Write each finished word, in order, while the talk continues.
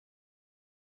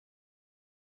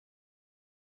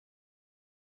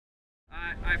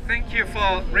I thank you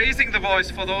for raising the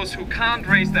voice for those who can't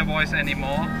raise their voice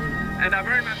anymore, and I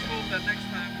very much hope that next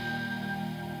time.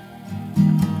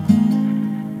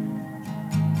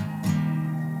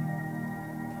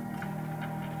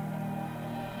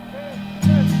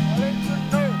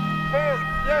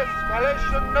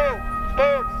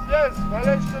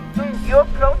 Your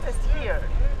protests here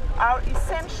are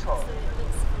essential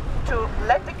to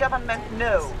let the government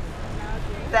know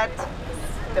that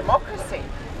democracy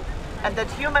and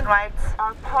that human rights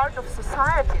are part of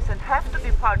societies and have to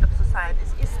be part of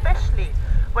societies, especially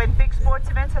when big sports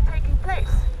events are taking place.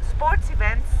 Sports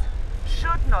events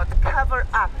should not cover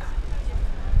up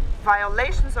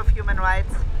violations of human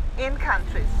rights in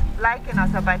countries like in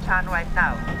Azerbaijan right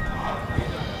now.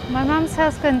 My mom's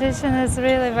health condition is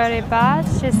really very bad.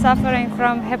 She's suffering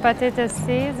from hepatitis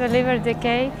C, the liver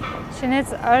decay. She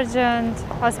needs urgent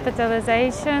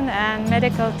hospitalization and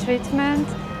medical treatment,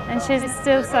 and she's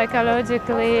still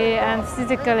psychologically and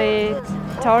physically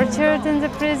tortured in the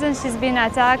prison. She's been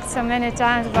attacked so many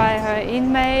times by her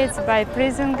inmates, by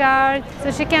prison guards.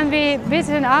 So she can be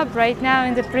beaten up right now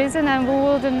in the prison and we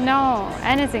wouldn't know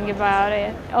anything about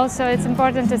it. Also, it's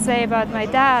important to say about my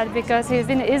dad because he's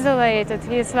been isolated.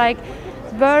 He's like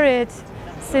buried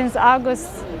since August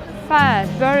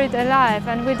 5, buried alive,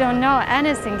 and we don't know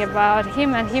anything about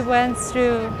him, and he went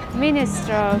through mini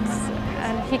strokes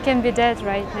and he can be dead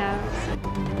right now.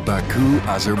 Baku,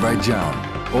 Azerbaijan.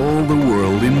 All the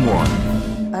world in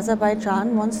one.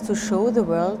 Azerbaijan wants to show the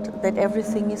world that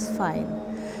everything is fine,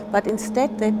 but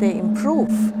instead that they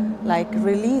improve, like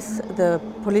release the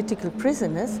political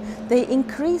prisoners, they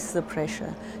increase the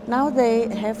pressure. Now they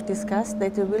have discussed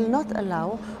that they will not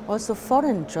allow also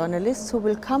foreign journalists who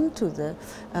will come to the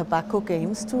Baku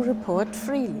Games to report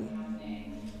freely.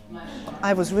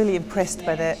 I was really impressed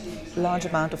by the large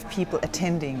amount of people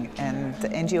attending, and the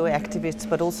NGO activists,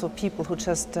 but also people who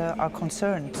just are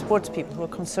concerned, sports people who are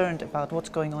concerned about what's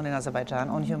going on in Azerbaijan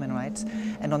on human rights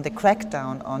and on the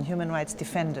crackdown on human rights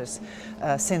defenders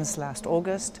since last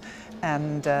August.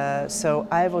 And so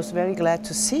I was very glad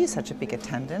to see such a big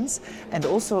attendance, and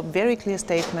also very clear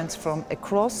statements from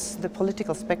across the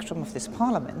political spectrum of this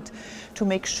parliament to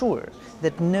make sure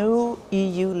that no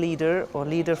EU leader or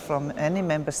leader from any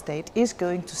member state is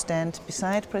going to stand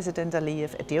beside President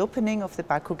Aliyev at the opening of the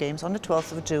Baku Games on the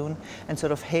 12th of June and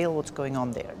sort of hail what's going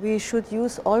on there. We should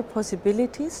use all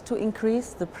possibilities to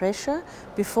increase the pressure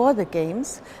before the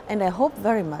Games, and I hope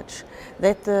very much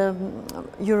that the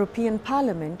European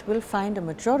Parliament will find a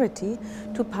majority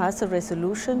to pass a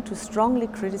resolution to strongly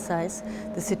criticize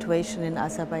the situation in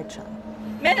Azerbaijan.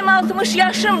 Benim 60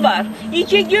 yaşım var.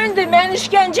 2 gündür mən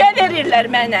işgəncə verirlər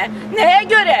mənə. Nəyə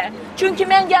görə? Çünki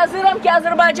mən yazıram ki,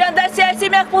 Azərbaycanda siyasi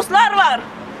məhbuslar var.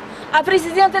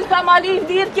 Prezident İlham Aliyev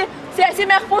deyir ki, siyasi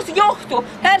məhbus yoxdur.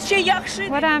 Hər şey yaxşıdır.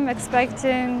 What I'm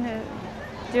expecting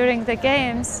during the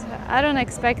games, I don't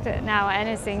expect now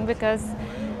anything because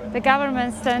the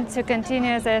governments tend to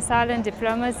continue their silent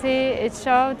diplomacy. It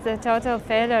showed the total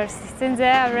failures. Since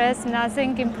their arrest,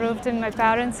 nothing improved in my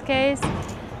parents' case,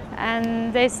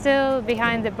 and they're still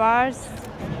behind the bars.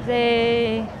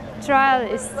 The trial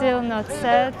is still not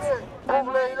set.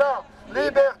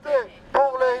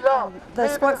 The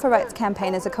Sport for Rights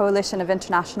campaign is a coalition of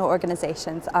international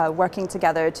organizations working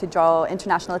together to draw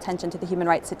international attention to the human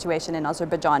rights situation in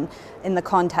Azerbaijan in the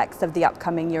context of the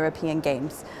upcoming European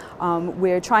Games.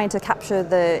 We're trying to capture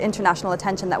the international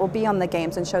attention that will be on the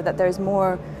Games and show that there's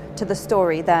more to the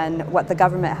story than what the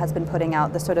government has been putting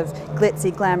out, the sort of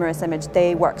glitzy, glamorous image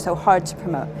they work so hard to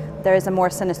promote. There is a more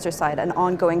sinister side, an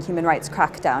ongoing human rights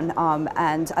crackdown,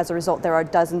 and as a result there are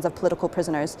dozens of political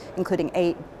prisoners, including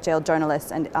 8 jailed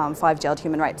journalists and 5 jailed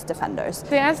human rights defenders.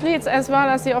 The athletes as well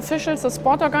as the officials, the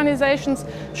sport organizations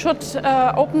should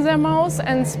open their mouths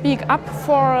and speak up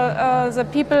for the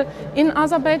people in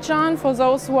Azerbaijan, for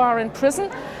those who are in prison.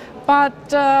 But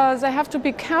they have to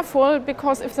be careful,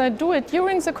 because if they do it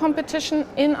during the competition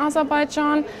in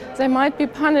Azerbaijan, they might be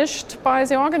punished by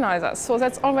the organizers. So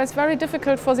that's always very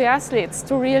difficult for the athletes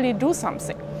to really do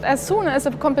something. As soon as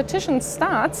the competition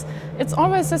starts, it's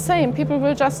always the same. People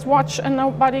will just watch and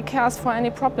nobody cares for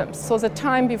any problems. So the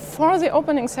time before the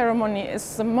opening ceremony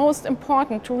is the most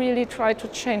important to really try to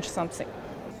change something.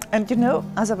 And you know,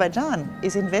 Azerbaijan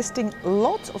is investing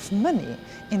lots of money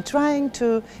in trying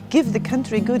to give the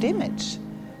country a good image.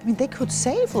 I mean, they could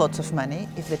save lots of money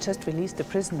if they just released the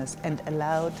prisoners and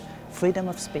allowed freedom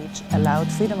of speech, allowed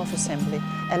freedom of assembly,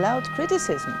 allowed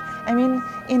criticism. I mean,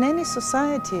 in any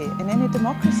society, in any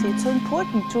democracy, it's so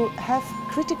important to have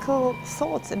critical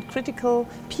thoughts and critical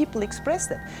people express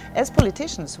that. As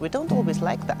politicians, we don't always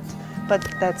like that. but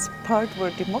that's part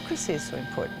where democracy is so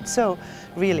important. So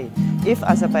really, if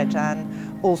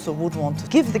Azerbaijan also would want to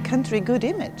give the country a good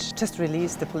image, just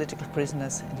release the political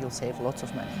prisoners and you'll save lots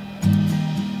of money.